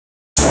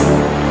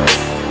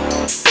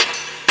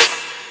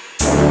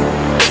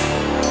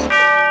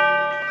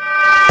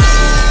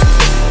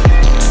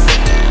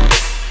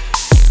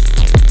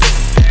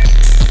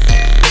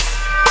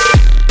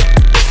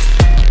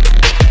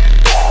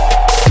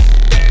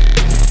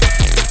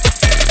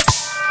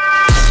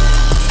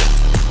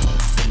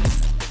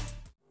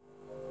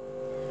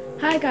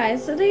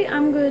guys, today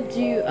I'm gonna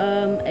do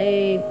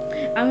a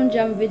Amazon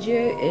Jam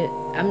video.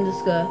 I'm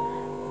just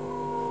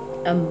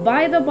gonna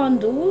buy the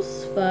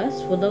bundles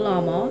first for the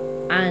llama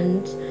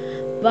and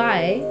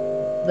buy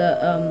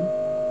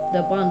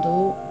the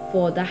bundle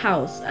for the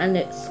house and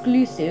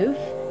exclusive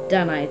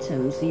Dan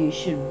items you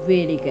should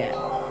really get.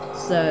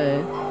 So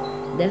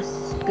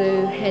let's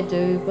go head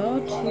over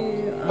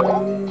to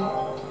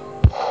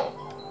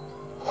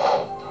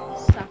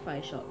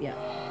Sapphire shop. Yeah.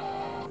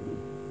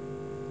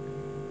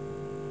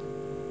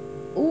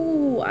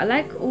 Oh, I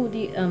like all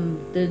the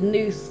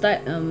new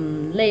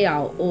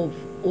layout of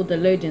all the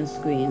loading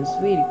screens.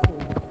 Really cool.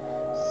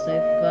 So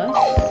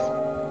first,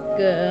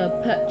 go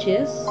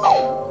purchase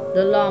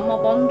the llama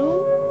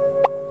bundle.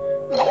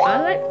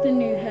 I like the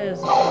new hairs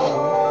as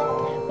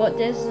well, but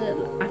I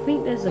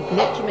think there's a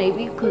glitch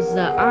maybe because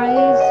the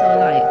eyes are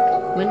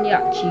like, when you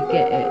actually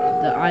get it,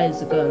 the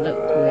eyes are gonna look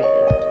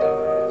weird.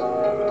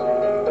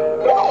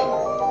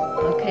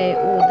 Okay,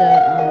 all the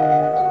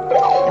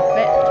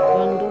effect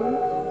bundle.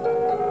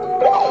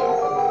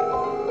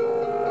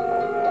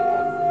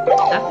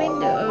 I think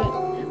they're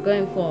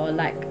going for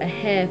like a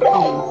hair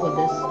theme for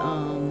this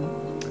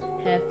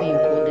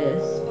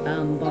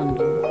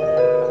bundle.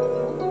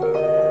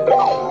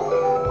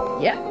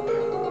 Yep,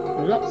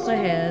 lots of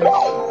hairs.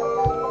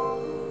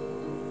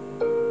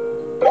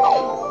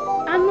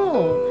 And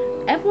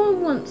more.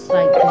 Everyone wants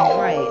like the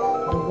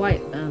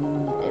white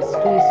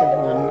exclusive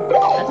one.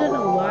 I don't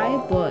know why,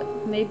 but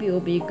maybe it'll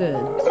be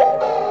good.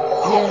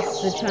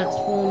 Yes, the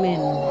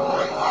transforming.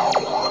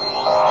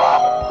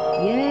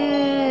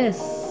 Yes.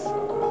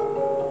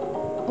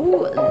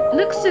 Oh, it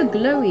looks so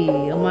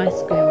glowy on my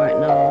screen right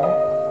now.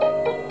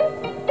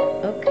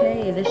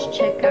 Okay, let's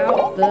check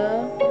out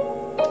the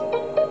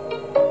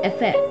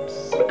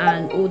effects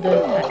and all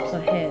the types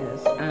of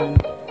hairs and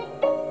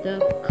the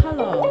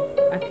color.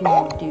 I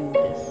can do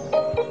this.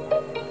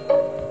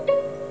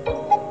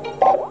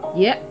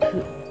 Yep,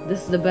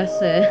 this is the best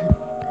hair.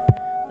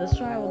 Let's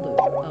try all the.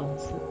 Oh,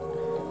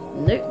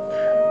 nope.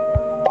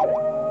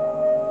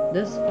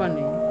 This is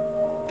funny.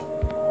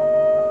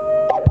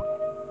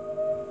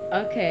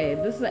 Okay,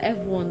 this is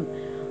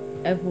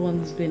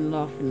everyone's been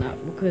laughing at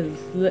because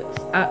it looks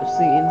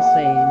absolutely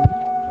insane.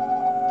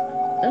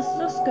 Let's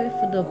just go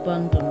for the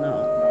bundle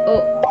now.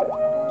 Oh,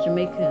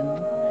 Jamaican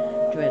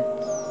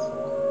dreads.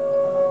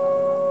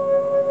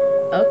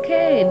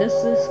 Okay,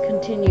 let's just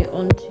continue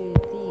on to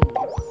these.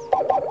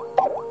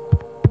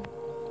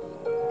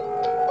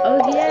 Oh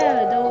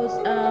yeah, there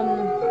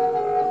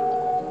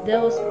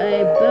was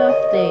a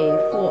birthday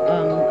for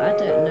I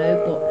don't know,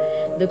 but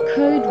the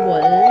code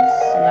was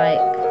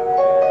like,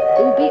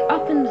 it will be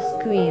up in the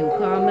screen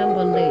because I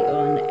remember later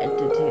on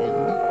editing.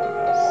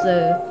 So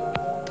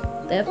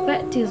the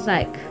effect is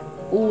like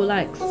all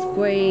like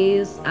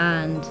sprays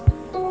and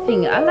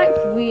thing. I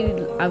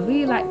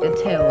really like the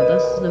tail.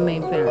 That's the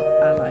main thing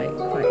I like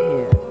right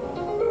here.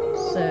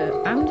 So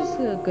I'm just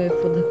gonna go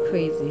for the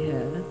crazy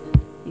hair.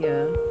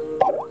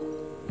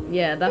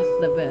 Yeah, that's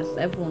the best.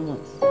 Everyone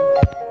wants this.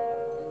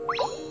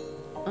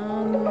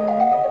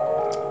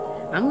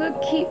 I'm gonna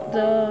keep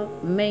the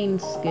main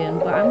skin,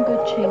 but I'm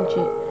gonna change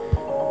it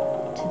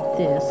to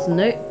this.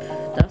 Nope,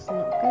 that's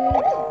not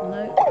good.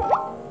 Nope.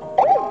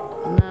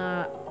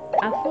 Nah,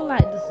 I feel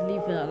like just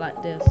leaving it like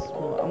this,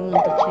 but I want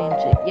to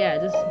change it. Yeah,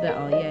 this is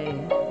better. Yeah.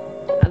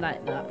 I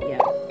like that.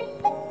 Yeah.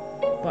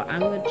 But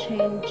I'm gonna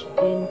change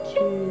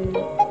into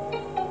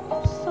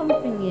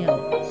something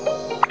else.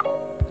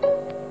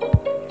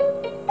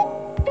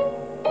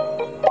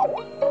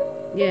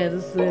 Yeah,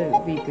 this will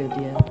be good.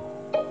 Yeah.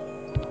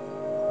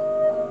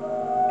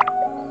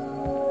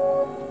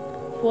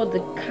 For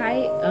the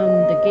kite,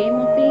 the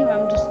gamer theme,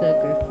 I'm just gonna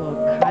go for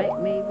a kite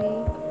maybe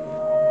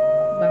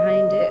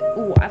behind it.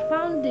 Oh, I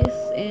found this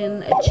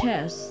in a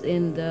chest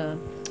in the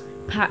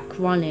pack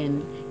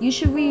running. You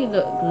should really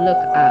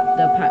look at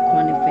the pack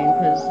running thing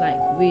because it's like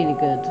really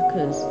good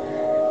because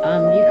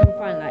you can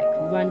find like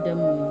random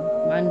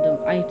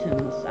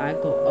items. I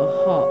got a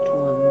heart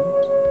one,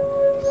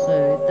 so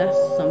that's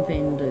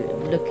something to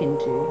look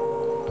into.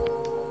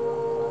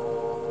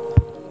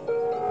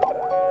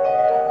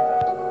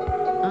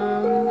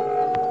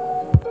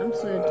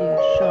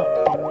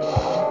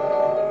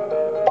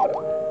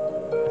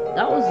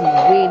 That was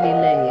really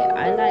late.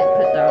 I like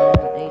put that on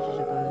ages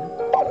ago.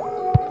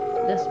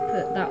 Let's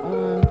put that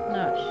on. No,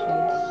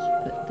 actually, just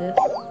put this.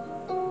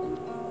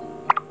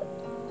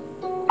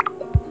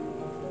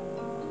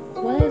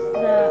 Where's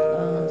that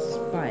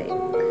spike?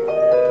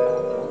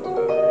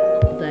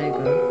 There you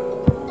go.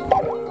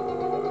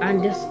 And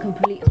this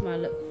completes my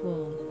look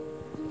for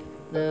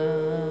the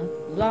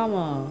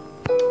llama.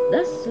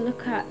 Let's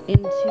look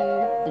into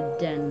the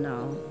den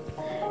now.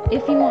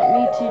 If you want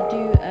me to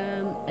do a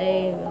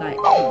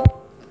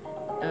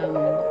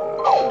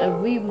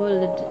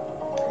remodeled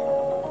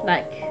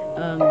like I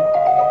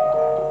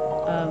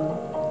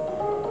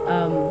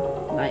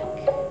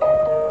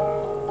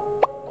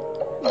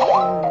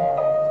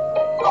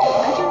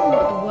don't know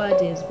what the word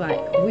is,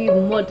 like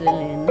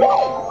remodeling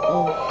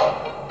of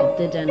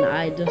the den.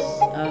 I just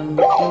do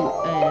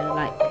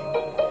like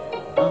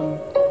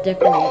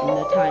decorating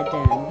the Thai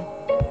den.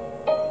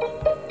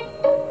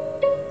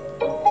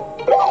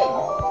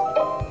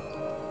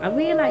 I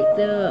really like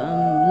the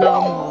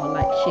llama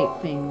like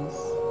shaped things.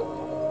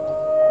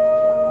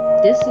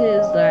 This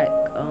is like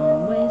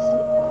what is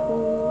it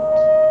called?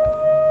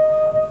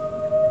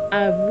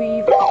 I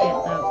really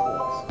forget that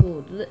what it's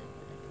called.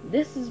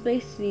 This is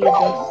basically just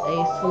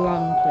a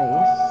salon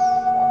place,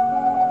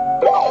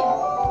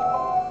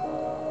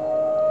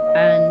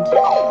 and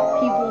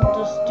people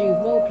just do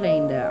role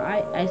playing there.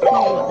 I see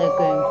what they're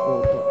going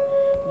for, but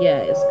yeah,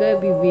 it's gonna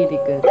be really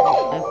good.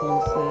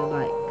 Everyone's gonna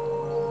like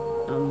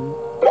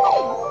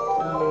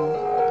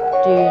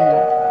doing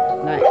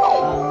like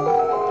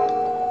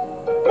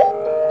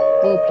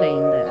role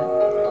playing there.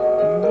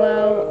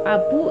 Well, I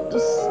bought the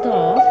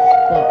stuff,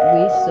 but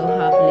we still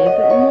have a little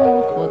bit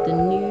more for the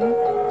new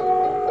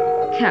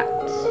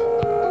cat,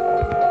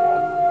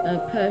 a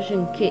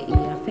Persian kitty.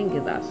 I think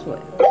that's what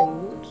it's called.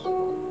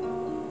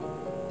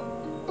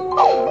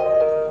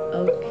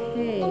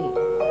 Okay,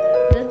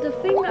 the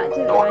thing that I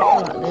didn't like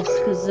about this,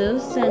 because they'll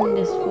send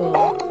this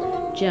for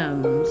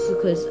gems,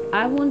 because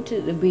I want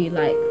it to be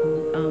like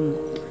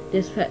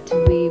this pet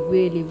to be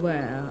really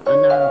rare,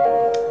 and now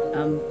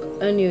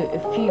only a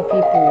few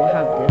people will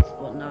have this,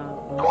 but now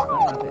I'm just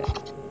gonna have it.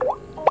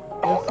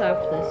 Just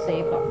have to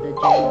save up the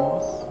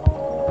gems.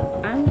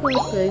 I'm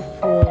gonna go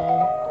for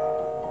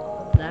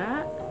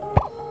that,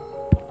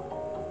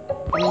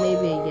 and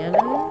maybe a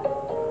yellow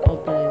or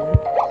blue.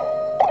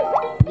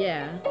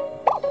 Yeah,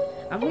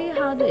 I really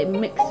how it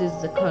mixes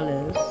the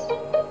colors.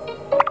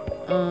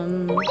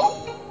 And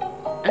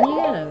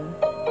yellow.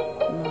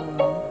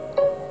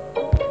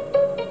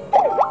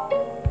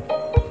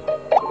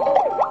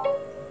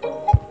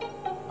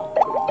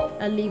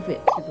 I'll leave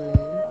it to blue.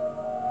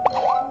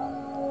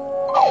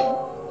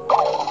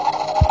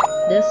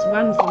 This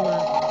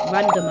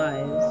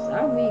randomize. I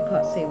really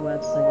can't say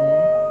words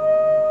today.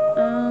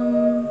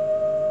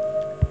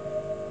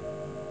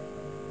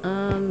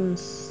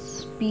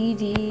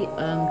 Speedy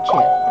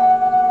chip.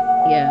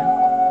 Yeah.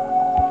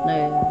 No.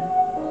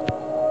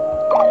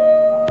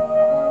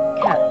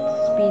 Cat.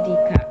 Speedy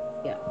cat.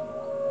 Yeah.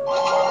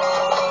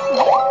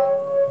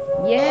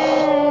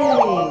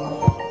 Yay!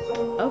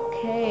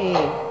 Okay.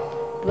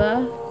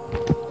 But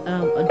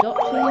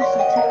adoption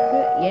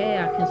certificate.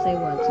 Yeah, I can say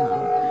words now.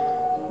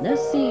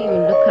 Let's see,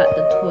 look at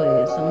the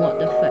toys and what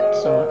the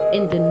effects are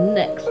in the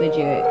next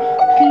video.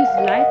 Please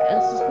like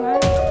and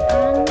subscribe.